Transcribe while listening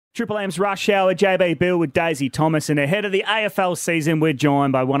Triple M's Rush Hour, JB Bill with Daisy Thomas, and ahead of the AFL season, we're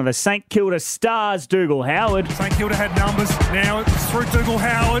joined by one of the St Kilda stars, Dougal Howard. St Kilda had numbers. Now it's through Dougal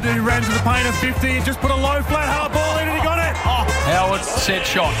Howard, who ran to the paint of 50 and just put a low flat hard ball in and he got it. Oh, Howard, set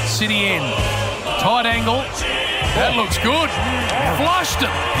shot, city end, tight angle. That looks good. Flushed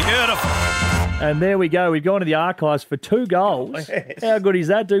it. Beautiful. And there we go. We've gone to the archives for 2 goals. Yes. How good is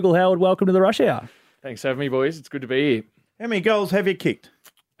that, Dougal Howard? Welcome to the Rush Hour. Thanks for having me, boys. It's good to be here. How many goals have you kicked?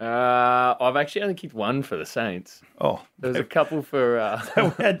 I've actually only kicked one for the Saints. Oh. There was a couple for...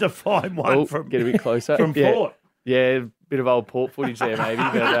 So we had to find one from... Get a bit closer. From Port. Yeah, a bit of old Port footage there maybe,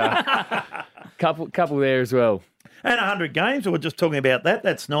 but couple there as well. And 100 games, we're just talking about that.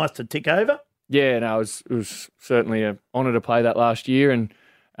 That's nice to tick over. Yeah, no, it was certainly an honour to play that last year, and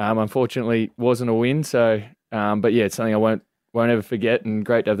unfortunately wasn't a win. So, but yeah, it's something I won't ever forget, and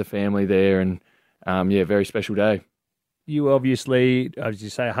great to have the family there, and very special day. You obviously, as you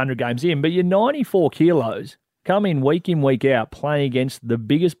say, 100 games in, but you're 94 kilos, come in, week out, playing against the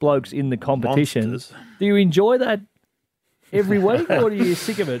biggest blokes in the competition. Monsters. Do you enjoy that every week, or are you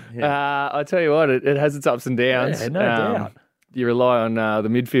sick of it? I tell you what, it has its ups and downs. Yeah, no doubt. You rely on the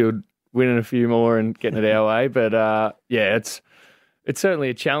midfield winning a few more and getting it our way, but it's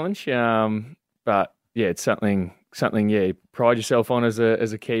certainly a challenge. But yeah, it's something you pride yourself on as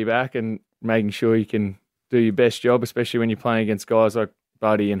a key back, and making sure you can do your best job, especially when you're playing against guys like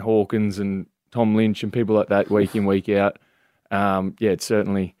Buddy and Hawkins and Tom Lynch and people like that week in, week out. It's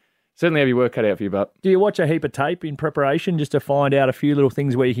certainly have your work cut out for you, but do you watch a heap of tape in preparation just to find out a few little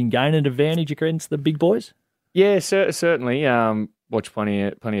things where you can gain an advantage against the big boys? Yeah, certainly. Watch plenty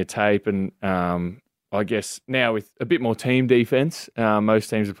of tape, and I guess now with a bit more team defense, most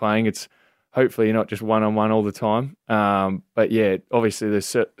teams are playing. It's hopefully you're not just one-on-one all the time. But yeah, obviously there's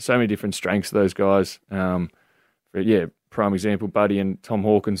so many different strengths of those guys. Prime example, Buddy and Tom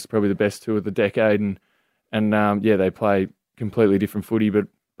Hawkins, probably the best two of the decade, and they play completely different footy, but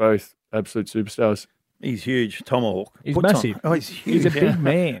both absolute superstars. He's huge, Tomahawk. He's massive. Oh, he's huge. He's a big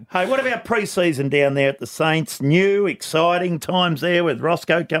man. Hey, what about pre-season down there at the Saints? New, exciting times there with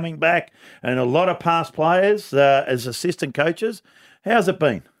Roscoe coming back and a lot of past players as assistant coaches. How's it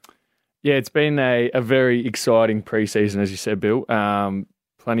been? Yeah, it's been a very exciting pre-season, as you said, Bill.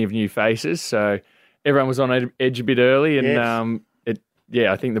 Plenty of new faces, so everyone was on edge a bit early, and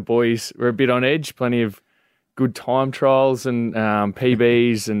yes. I think the boys were a bit on edge. Plenty of good time trials and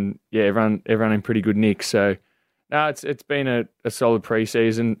PBs, and everyone in pretty good nick. So, no, it's been a solid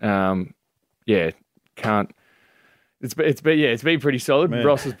pre-season. It's been pretty solid. Man.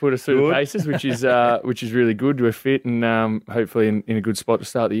 Ross has put us through the paces, which is really good. We're fit and hopefully in a good spot to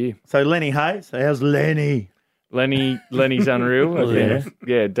start the year. So Lenny Hayes, how's Lenny? Lenny's unreal.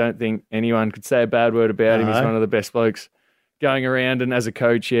 Don't think anyone could say a bad word about him. He's one of the best blokes going around, and as a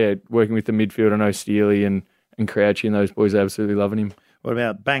coach, working with the midfield, I know Steely and Crouchy and those boys are absolutely loving him. What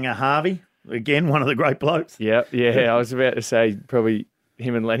about Banger Harvey? Again, one of the great blokes. Yeah. I was about to say probably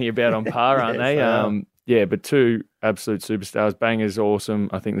him and Lenny about on par, aren't they? But two absolute superstars. Banger's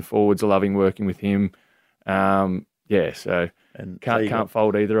awesome. I think the forwards are loving working with him. So can't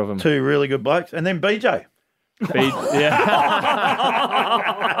fault either of them. Two really good blokes. And then BJ. Sorry,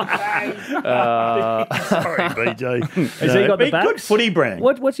 BJ. Has he got the backs? Good footy brand.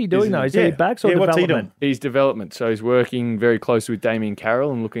 What's he doing though? Is he backs or development? What's he doing? He's development. So he's working very closely with Damien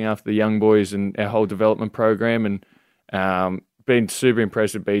Carroll and looking after the young boys and our whole development program. And been super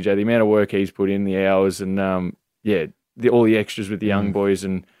impressed with BJ, the amount of work he's put in, the hours, and all the extras with the young boys.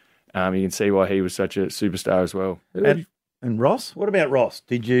 And you can see why he was such a superstar as well. And Ross? What about Ross?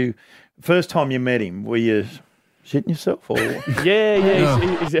 Did you, first time you met him, were you shitting yourself? Or?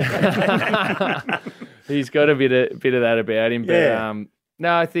 He's got a bit of that about him. But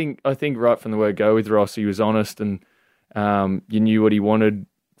no, I think right from the word go with Ross, he was honest, and you knew what he wanted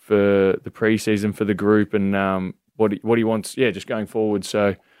for the pre-season for the group, and what he wants, just going forward.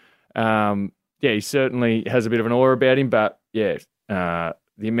 So, he certainly has a bit of an aura about him, but the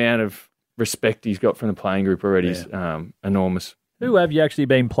amount of respect he's got from the playing group already is enormous. Who have you actually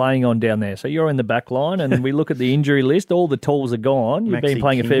been playing on down there? So you're in the back line, and we look at the injury list. All the tools are gone. You've been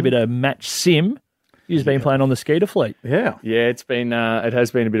playing a fair bit of match sim. You've been playing on the Skeeter fleet. Yeah. Yeah, it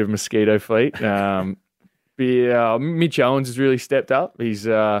has been a bit of a mosquito fleet. Mitch Owens has really stepped up. He's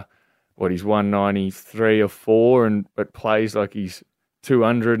 193 or 4, but plays like he's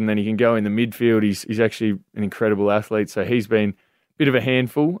 200, and then he can go in the midfield. He's actually an incredible athlete. So he's been a bit of a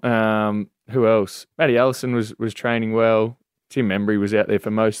handful. Who else? Matty Allison was training well. Tim Embry was out there for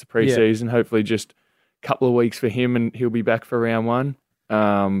most of the pre-season. Yeah. Hopefully just a couple of weeks for him, and he'll be back for round one.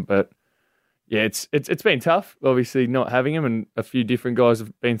 Yeah, it's been tough, obviously, not having him, and a few different guys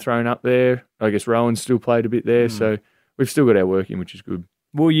have been thrown up there. I guess Rowan's still played a bit there, so we've still got our work in, which is good.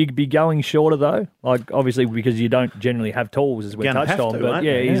 Will you be going shorter, though? Like, obviously, because you don't generally have tools, as we touched on. But,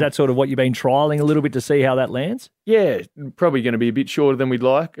 is that sort of what you've been trialling a little bit to see how that lands? Yeah, probably going to be a bit shorter than we'd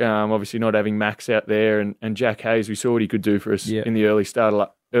like. Obviously, not having Max out there and Jack Hayes, we saw what he could do for us in the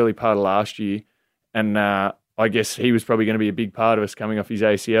early part of last year. And I guess he was probably going to be a big part of us coming off his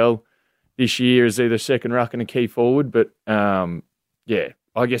ACL this year as either second ruck and a key forward. But, I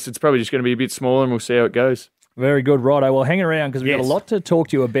guess it's probably just going to be a bit smaller and we'll see how it goes. Very good, righto. Well, hang around because we've got a lot to talk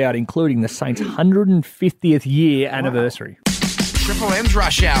to you about, including the Saints' 150th year anniversary. Triple M's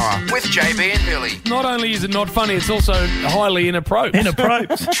Rush Hour with JB and Billy. Not only is it not funny, it's also highly inappropriate.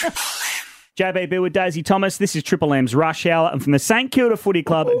 JB Bill with Daisy Thomas. This is Triple M's Rush Hour. And from the St Kilda Footy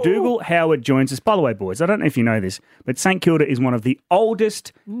Club, Dougal Howard joins us. By the way, boys, I don't know if you know this, but St Kilda is one of the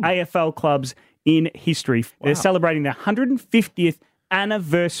oldest AFL clubs in history. Wow. They're celebrating their 150th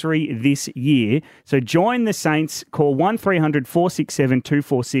anniversary this year. So join the Saints, call 1300 467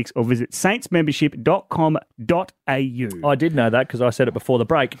 246 or visit saintsmembership.com.au. I did know that because I said it before the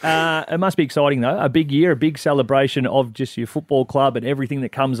break. It must be exciting though. A big year, a big celebration of just your football club and everything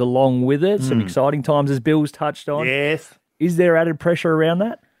that comes along with it. Some exciting times as Bill's touched on. Yes. Is there added pressure around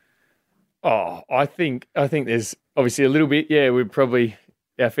that? Oh, I think there's obviously a little bit. Yeah, our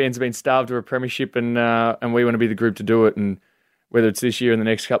fans have been starved of a premiership and we want to be the group to do it. And whether it's this year and the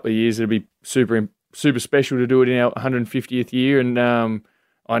next couple of years, it'll be super special to do it in our 150th year. And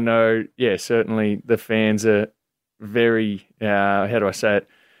I know, certainly the fans are very, how do I say it?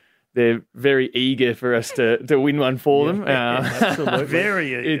 They're very eager for us to win one for them. Absolutely.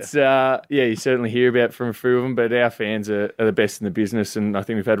 Very eager. It's, you certainly hear about from a few of them, but our fans are the best in the business. And I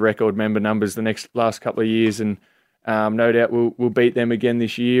think we've had record member numbers the last couple of years. And no doubt we'll beat them again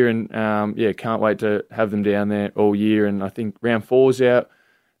this year, and can't wait to have them down there all year. And I think round 4's our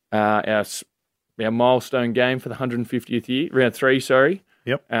milestone game for the 150th year. Round 3, sorry.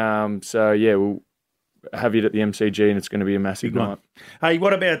 Yep. We'll have it at the MCG, and it's going to be a massive night. Hey,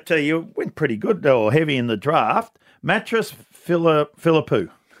 what about you? Went pretty good or heavy in the draft. Mattress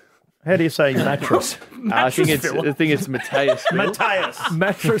Philippou. How do you say mattress? I think it's Mateus.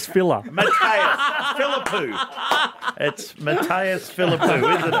 Mattress filler. Mateus Philippou. It's Mateus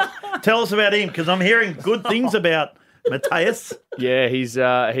Philippou, isn't it? Tell us about him, because I'm hearing good things about Mateus. Yeah, he's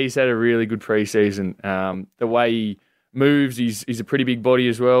had a really good pre-season. The way he moves, he's a pretty big body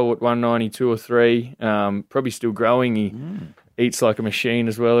as well, at 192 or 3. Probably still growing. He eats like a machine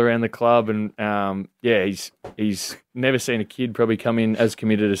as well around the club, and he's never seen a kid probably come in as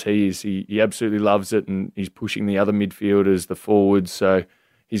committed as he is. He absolutely loves it, and he's pushing the other midfielders, the forwards, so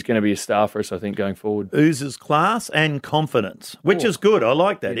he's going to be a star for us, I think, going forward. Oozes class and confidence, which is good. I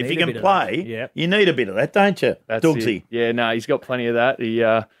like that. If you can play, you need a bit of that, don't you, Dougsy? Yeah, no, he's got plenty of that. He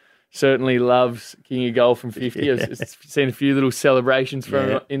certainly loves kicking a goal from 50. I've seen a few little celebrations from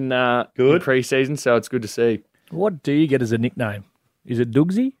him in pre-season, so it's good to see. What do you get as a nickname? Is it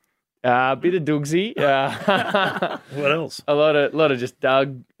Dougsy? A bit of Dougsy. What else? A lot of just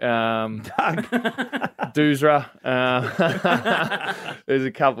Doug. Doozra. There's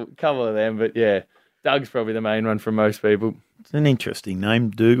a couple of them, but yeah, Doug's probably the main one for most people. It's an interesting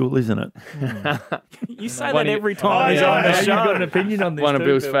name, Dougal, isn't it? You say that every time he's on the show. You've got an opinion on this. One of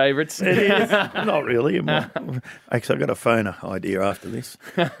Bill's favourites. It is. Not really. Actually, I've got a phone idea after this.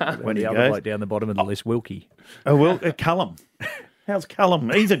 When the other bloke down the bottom of the list, Wilkie. Cullum. How's Cullum?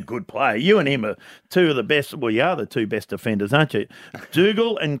 He's a good player. You and him are two of the best. Well, you are the two best defenders, aren't you?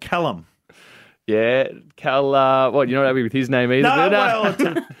 Dougal and Cullum. Yeah, Cal. You're not happy with his name either?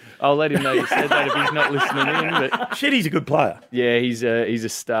 No, I'll let him know you said that if he's not listening in. But shit, he's a good player. Yeah, he's a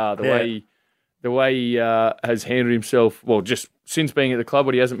star. The way he has handled himself. Well, just since being at the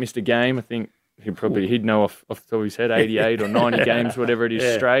club, he hasn't missed a game. I think he'd know off the top of his head 88 or 90 games, whatever it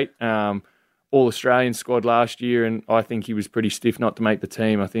is, straight. All Australian squad last year, and I think he was pretty stiff not to make the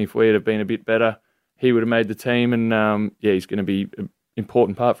team. I think if we had been a bit better, he would have made the team, and he's going to be an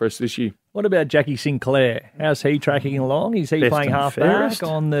important part for us this year. What about Jackie Sinclair? How's he tracking along? Is he playing half-back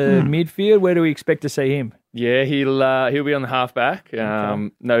on the midfield? Where do we expect to see him? Yeah, he'll be on the half-back. No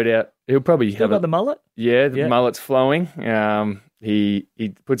doubt. He'll probably still got the mullet? Yeah, the mullet's flowing. He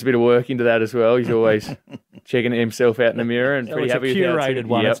puts a bit of work into that as well. He's always checking himself out in the mirror and pretty happy with it. It's a curated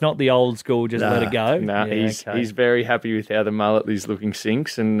one. Yep. It's not the old school, just let it go. No, he's very happy with how the mullet is looking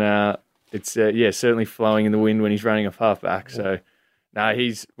sinks, and it's certainly flowing in the wind when he's running off half-back. So,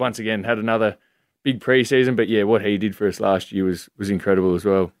 he's once again had another big pre-season, but what he did for us last year was incredible as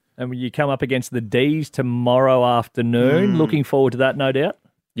well. And you come up against the D's tomorrow afternoon. Looking forward to that, no doubt.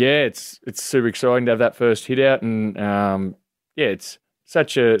 Yeah, it's super exciting to have that first hit out, and it's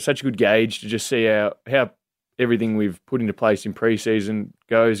such a good gauge to just see how everything we've put into place in pre-season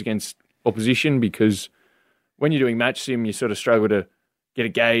goes against opposition, because when you're doing match sim, you sort of struggle to get a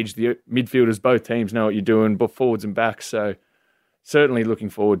gauge. The midfielders, both teams know what you're doing, both forwards and backs. So certainly looking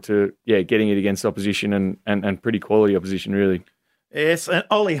forward to getting it against opposition and pretty quality opposition, really. Yes, and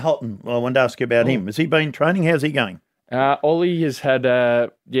Ollie Houghton, I wanted to ask you about him. Has he been training? How's he going? Ollie has had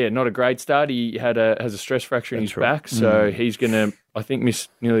not a great start. He has a stress fracture in his back, so he's going to, I think, miss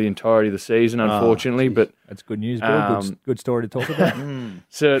nearly the entirety of the season, unfortunately. But that's good news, Bill. Good story to talk about.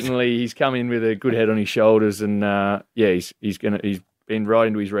 Certainly, he's come in with a good head on his shoulders, and he's been right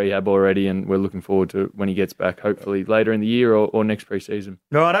into his rehab already, and we're looking forward to when he gets back, hopefully later in the year or next pre-season.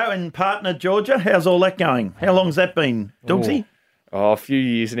 Righto, and partner Georgia, how's all that going? How long's that been, Doogsy? A few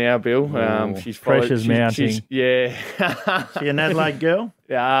years now, Bill. She's pressure's mounting. She an Adelaide girl?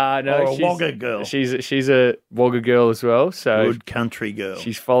 No, or a Wagga girl? She's a Wagga girl as well. So good country girl.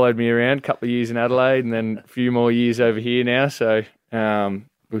 She's followed me around a couple of years in Adelaide, and then a few more years over here now. So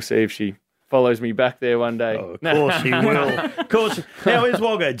we'll see if she follows me back there one day. Oh, of course she will. Of course. How is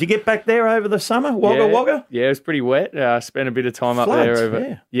Wagga? Did you get back there over the summer? Wagga? Yeah, it was pretty wet. Spent a bit of time up Floods,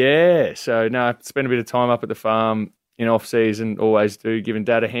 there. Yeah. So spent a bit of time up at the farm in off season. Always do, giving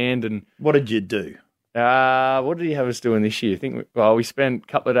Dad a hand. And what did you do? What did he have us doing this year? I think we spent a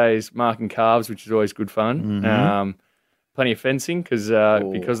couple of days marking calves, which is always good fun. Mm-hmm. Plenty of fencing because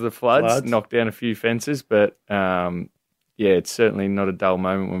of the floods, knocked down a few fences, but. It's certainly not a dull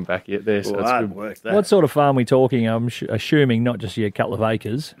moment when we're back yet there. So it's good work. What sort of farm are we talking? I'm assuming not just a couple of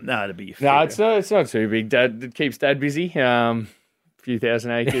acres. No, it'd be. No, it's not too big. Dad, it keeps Dad busy. A few thousand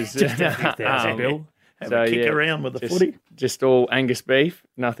acres. Just a few thousand, Bill. Have a kick around with the footy. Just all Angus beef,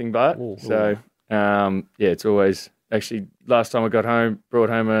 nothing but. It's always. Actually, last time I got home, brought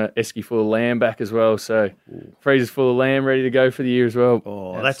home a esky full of lamb back as well. So, freezer's full of lamb ready to go for the year as well.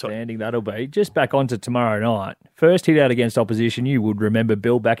 Oh, that's outstanding. That'll be. Just back onto tomorrow night. First hit out against opposition. You would remember,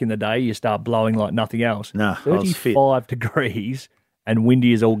 Bill, back in the day, you start blowing like nothing else. No, 35 degrees and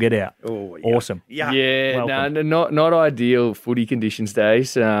windy as all get out. Oh, yeah. Awesome. Yeah, not ideal footy conditions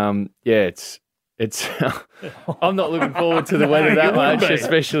days. It's I'm not looking forward to the weather that much,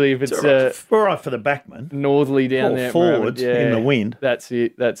 especially if it's all right for the backman. Northerly down there. Forwards in the wind. That's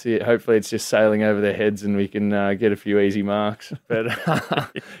it. Hopefully it's just sailing over their heads and we can get a few easy marks. But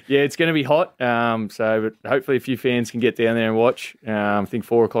it's going to be hot. But hopefully a few fans can get down there and watch. I think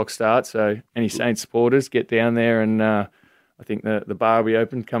 4:00 start. So any Saints supporters, get down there and I think the bar will be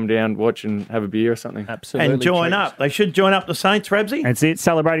open. Come down, watch and have a beer or something. Absolutely. And join up. They should join up the Saints, Rabsy. That's it.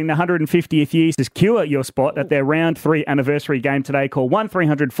 Celebrating the 150th year. Secure your spot at their round 3 anniversary game today. Call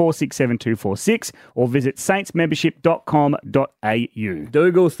 1300 467 246 or visit saintsmembership.com.au.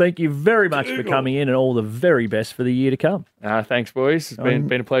 Dougal, thank you very much for coming in and all the very best for the year to come. Thanks, boys. It's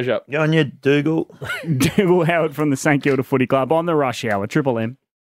been a pleasure. Go on you, Dougal. Dougal Howard from the St Kilda Footy Club on the Rush Hour. Triple M.